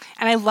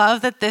 And I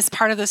love that this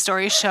part of the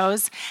story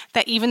shows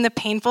that even the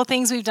painful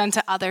things we've done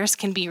to others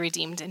can be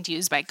redeemed and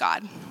used by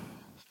God.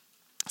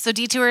 So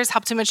detours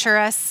help to mature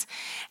us,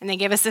 and they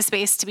give us the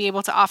space to be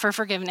able to offer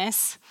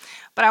forgiveness.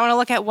 But I want to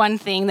look at one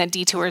thing that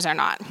detours are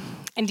not.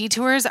 And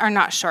detours are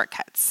not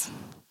shortcuts.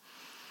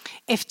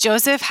 If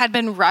Joseph had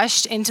been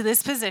rushed into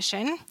this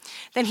position,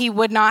 then he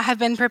would not have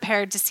been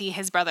prepared to see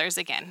his brothers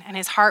again, and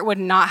his heart would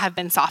not have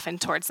been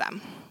softened towards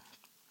them.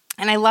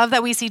 And I love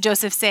that we see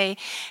Joseph say,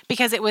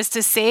 because it was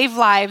to save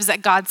lives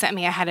that God sent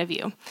me ahead of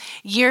you.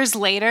 Years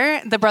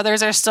later, the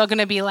brothers are still going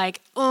to be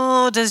like,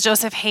 oh, does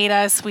Joseph hate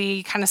us?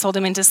 We kind of sold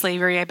him into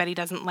slavery. I bet he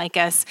doesn't like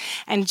us.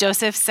 And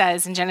Joseph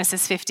says in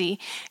Genesis 50,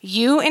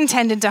 you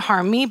intended to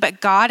harm me, but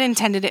God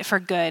intended it for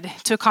good,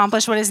 to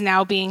accomplish what is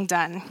now being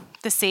done,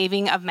 the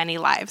saving of many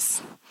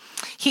lives.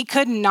 He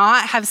could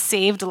not have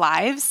saved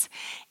lives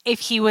if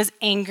he was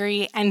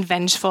angry and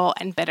vengeful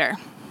and bitter.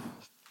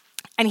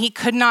 And he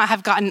could not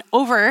have gotten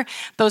over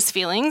those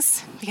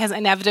feelings because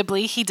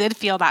inevitably he did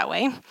feel that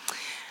way.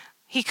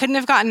 He couldn't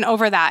have gotten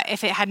over that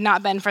if it had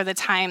not been for the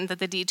time that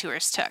the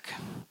detours took.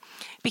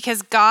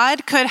 Because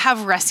God could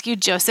have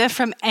rescued Joseph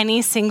from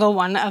any single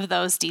one of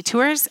those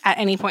detours at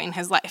any point in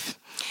his life.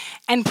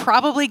 And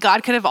probably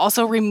God could have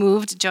also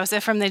removed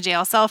Joseph from the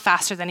jail cell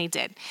faster than he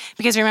did.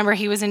 Because remember,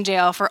 he was in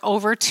jail for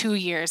over 2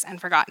 years and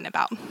forgotten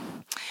about.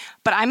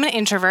 But I'm an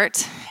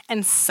introvert,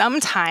 and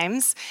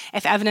sometimes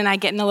if Evan and I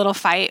get in a little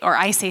fight or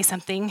I say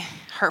something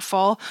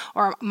hurtful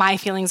or my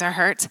feelings are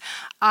hurt,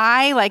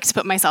 I like to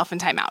put myself in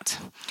timeout.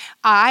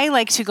 I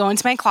like to go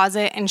into my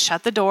closet and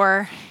shut the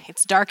door.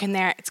 It's dark in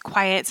there, it's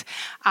quiet.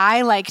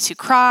 I like to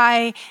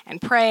cry and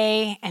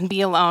pray and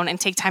be alone and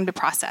take time to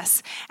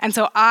process. And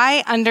so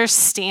I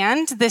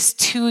understand this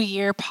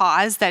 2-year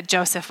pause that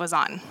Joseph was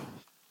on.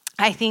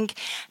 I think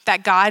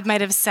that God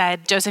might have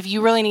said, Joseph,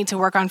 you really need to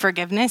work on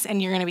forgiveness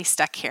and you're going to be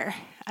stuck here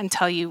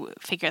until you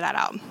figure that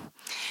out.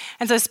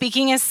 And so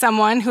speaking as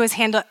someone who has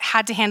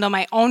had to handle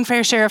my own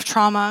fair share of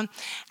trauma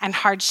and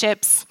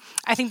hardships,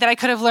 I think that I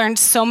could have learned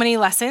so many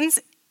lessons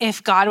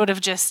if God would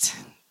have just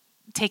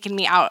taken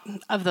me out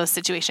of those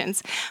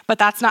situations. But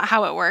that's not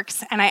how it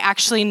works. And I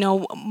actually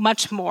know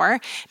much more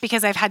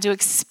because I've had to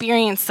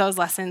experience those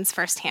lessons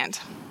firsthand.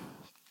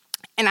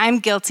 And I'm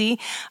guilty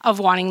of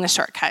wanting the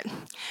shortcut.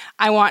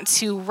 I want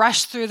to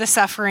rush through the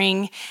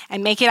suffering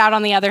and make it out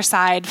on the other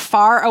side,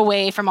 far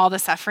away from all the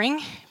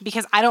suffering,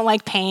 because I don't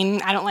like pain,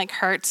 I don't like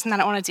hurt, and I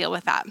don't want to deal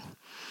with that.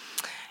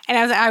 And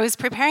as I was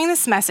preparing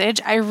this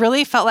message, I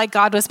really felt like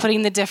God was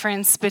putting the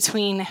difference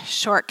between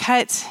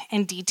shortcut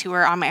and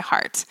detour on my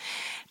heart.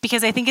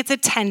 Because I think it's a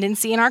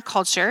tendency in our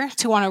culture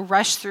to want to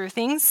rush through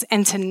things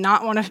and to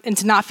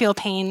not feel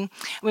pain.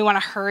 We want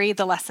to hurry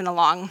the lesson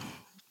along.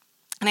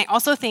 And I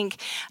also think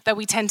that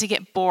we tend to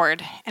get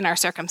bored in our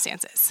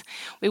circumstances.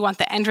 We want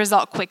the end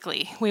result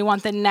quickly. We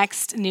want the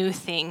next new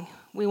thing.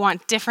 We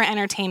want different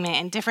entertainment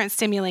and different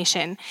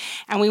stimulation.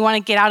 And we want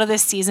to get out of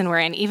this season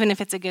we're in, even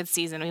if it's a good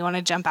season. We want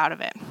to jump out of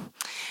it.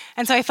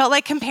 And so I felt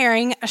like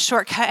comparing a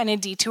shortcut and a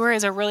detour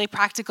is a really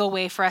practical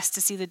way for us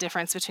to see the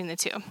difference between the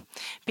two.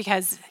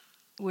 Because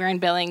we're in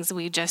Billings,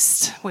 we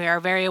are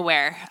very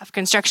aware of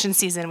construction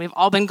season. We've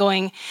all been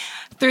going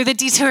through the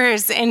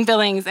detours in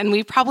Billings, and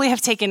we probably have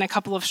taken a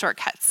couple of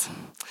shortcuts.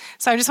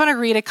 So I just want to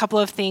read a couple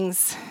of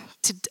things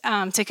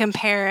to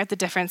compare the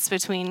difference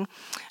between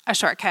a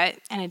shortcut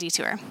and a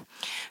detour.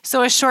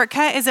 So a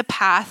shortcut is a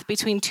path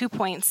between 2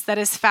 points that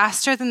is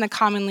faster than the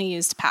commonly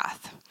used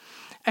path.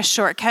 A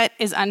shortcut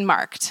is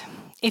unmarked.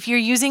 If you're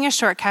using a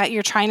shortcut,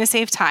 you're trying to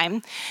save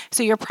time,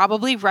 so you're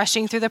probably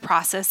rushing through the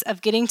process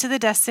of getting to the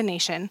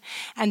destination,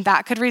 and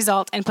that could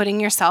result in putting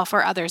yourself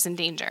or others in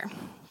danger.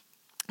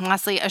 And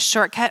lastly, a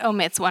shortcut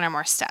omits one or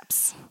more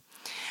steps.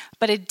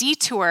 But a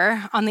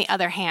detour, on the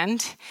other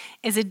hand,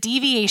 is a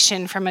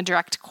deviation from a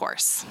direct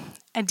course.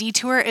 A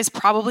detour is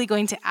probably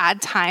going to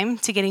add time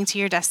to getting to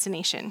your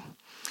destination.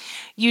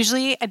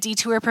 Usually, a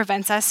detour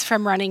prevents us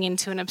from running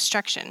into an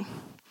obstruction.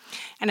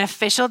 An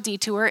official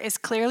detour is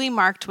clearly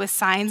marked with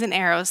signs and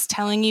arrows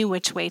telling you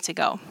which way to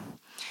go.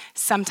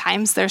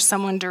 Sometimes there's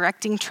someone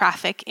directing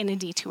traffic in a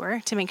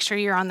detour to make sure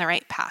you're on the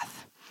right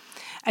path.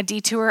 A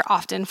detour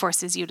often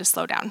forces you to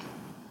slow down.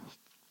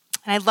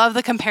 And I love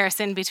the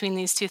comparison between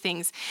these two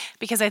things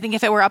because I think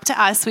if it were up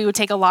to us, we would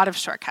take a lot of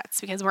shortcuts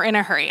because we're in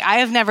a hurry. I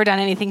have never done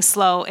anything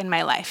slow in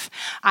my life.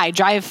 I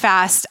drive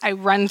fast. I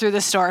run through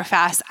the store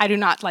fast. I do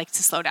not like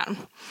to slow down.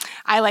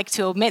 I like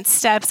to omit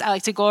steps. I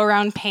like to go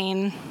around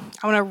pain.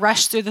 I want to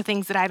rush through the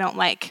things that I don't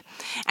like.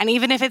 And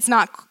even if it's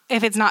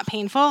not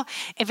painful,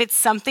 if it's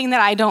something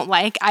that I don't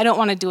like, I don't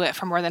want to do it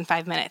for more than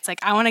 5 minutes. Like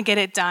I want to get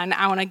it done.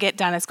 I want to get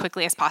done as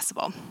quickly as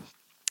possible.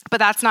 But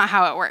that's not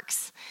how it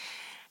works.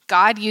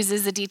 God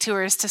uses the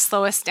detours to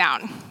slow us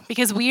down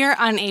because we are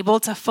unable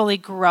to fully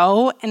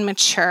grow and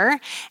mature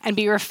and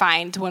be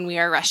refined when we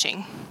are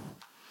rushing.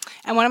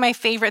 And one of my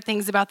favorite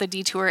things about the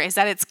detour is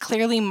that it's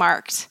clearly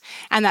marked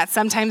and that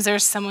sometimes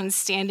there's someone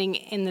standing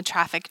in the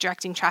traffic,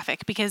 directing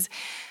traffic, because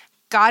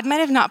God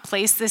might have not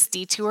placed this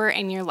detour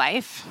in your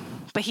life,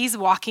 but he's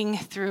walking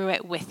through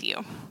it with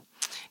you.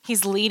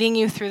 He's leading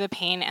you through the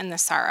pain and the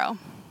sorrow.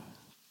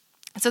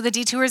 So the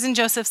detours in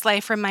Joseph's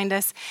life remind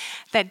us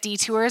that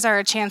detours are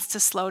a chance to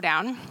slow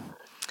down,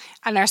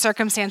 and our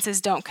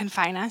circumstances don't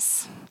confine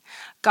us.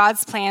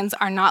 God's plans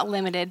are not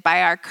limited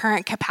by our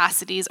current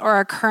capacities or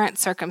our current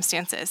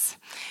circumstances,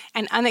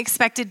 and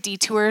unexpected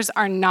detours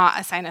are not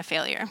a sign of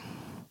failure.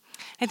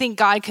 I think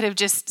God could have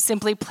just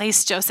simply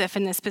placed Joseph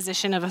in this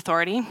position of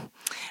authority,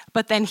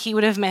 but then he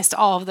would have missed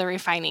all of the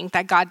refining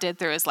that God did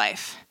through his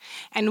life.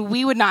 And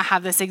we would not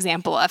have this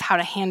example of how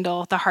to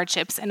handle the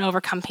hardships and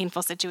overcome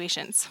painful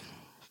situations.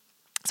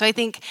 So I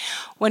think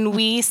when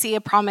we see a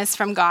promise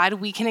from God,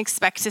 we can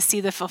expect to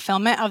see the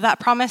fulfillment of that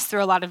promise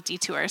through a lot of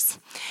detours.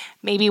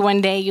 Maybe one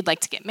day you'd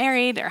like to get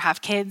married or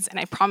have kids, and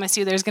I promise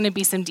you there's going to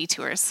be some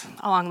detours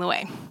along the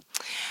way.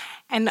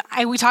 And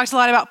we talked a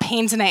lot about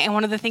pain tonight, and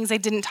one of the things I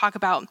didn't talk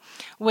about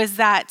was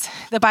that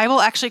the Bible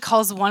actually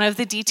calls one of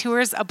the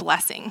detours a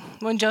blessing.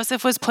 When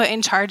Joseph was put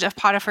in charge of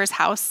Potiphar's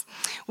house,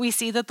 we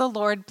see that the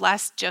Lord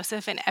blessed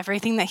Joseph in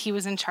everything that he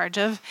was in charge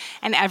of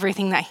and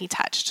everything that he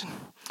touched.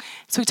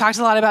 So we talked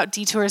a lot about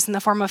detours in the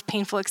form of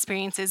painful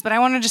experiences, but I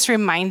want to just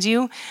remind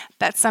you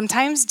that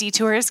sometimes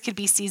detours could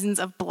be seasons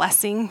of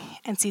blessing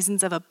and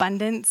seasons of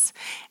abundance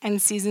and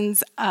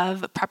seasons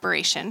of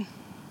preparation.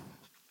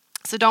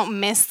 So don't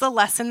miss the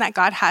lesson that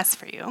God has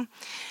for you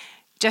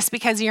just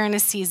because you're in a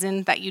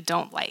season that you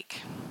don't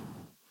like.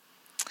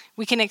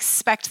 We can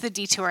expect the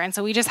detour, and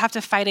so we just have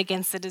to fight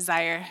against the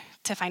desire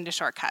to find a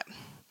shortcut.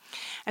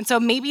 And so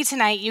maybe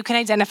tonight you can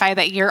identify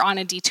that you're on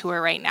a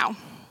detour right now.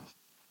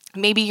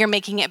 Maybe you're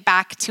making it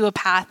back to a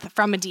path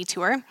from a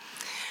detour,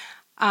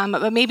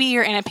 but maybe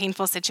you're in a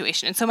painful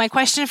situation. And so my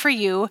question for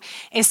you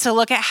is to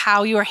look at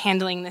how you are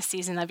handling this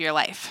season of your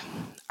life.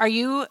 Are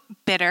you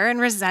bitter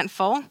and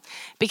resentful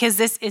because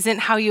this isn't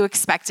how you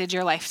expected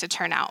your life to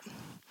turn out?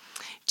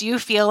 Do you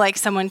feel like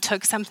someone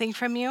took something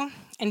from you,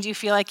 and do you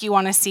feel like you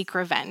want to seek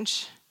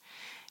revenge?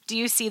 do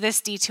you see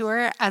this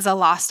detour as a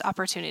lost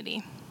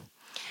opportunity?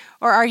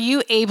 Or are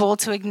you able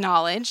to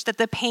acknowledge that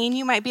the pain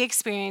you might be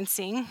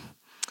experiencing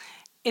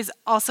is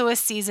also a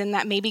season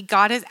that maybe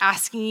God is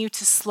asking you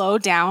to slow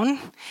down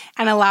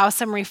and allow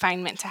some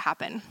refinement to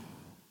happen?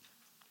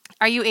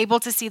 Are you able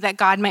to see that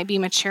God might be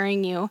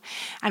maturing you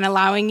and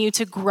allowing you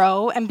to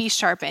grow and be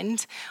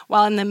sharpened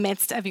while in the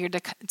midst of your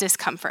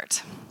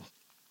discomfort?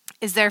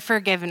 Is there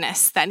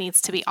forgiveness that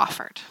needs to be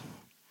offered?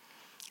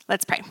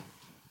 Let's pray.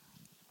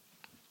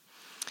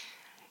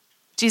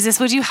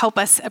 Jesus, would you help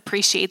us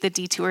appreciate the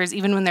detours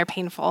even when they're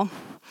painful?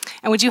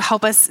 And would you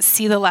help us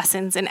see the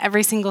lessons in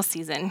every single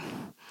season?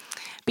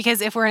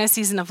 Because if we're in a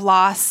season of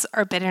loss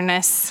or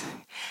bitterness,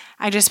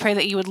 I just pray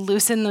that you would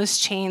loosen those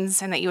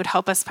chains and that you would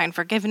help us find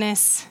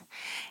forgiveness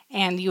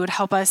and you would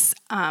help us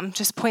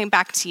just point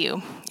back to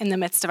you in the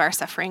midst of our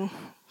suffering.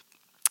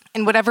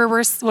 And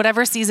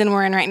whatever season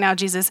we're in right now,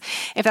 Jesus,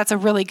 if that's a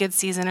really good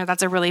season or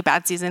that's a really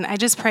bad season, I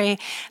just pray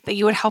that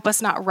you would help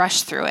us not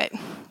rush through it,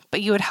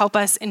 but you would help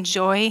us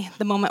enjoy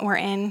the moment we're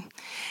in.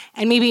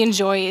 And maybe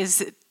enjoy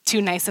is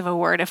too nice of a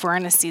word if we're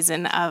in a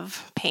season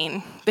of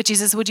pain. But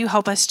Jesus, would you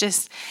help us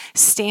just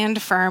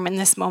stand firm in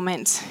this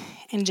moment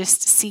and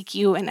just seek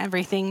you in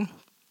everything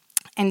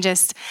and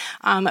just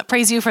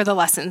praise you for the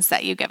lessons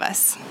that you give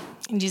us.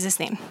 In Jesus'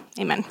 name,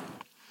 amen.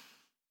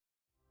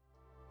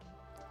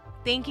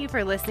 Thank you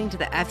for listening to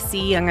the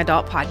FC Young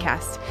Adult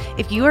Podcast.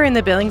 If you are in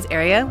the Billings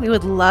area, we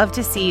would love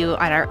to see you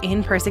at our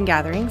in-person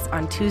gatherings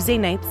on Tuesday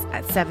nights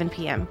at 7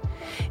 p.m.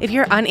 If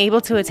you're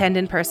unable to attend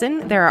in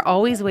person, there are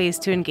always ways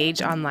to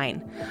engage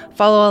online.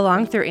 Follow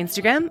along through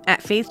Instagram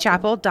at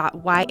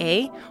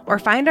faithchapel.ya or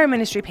find our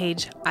ministry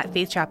page at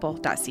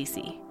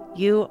faithchapel.cc.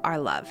 You are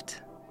loved.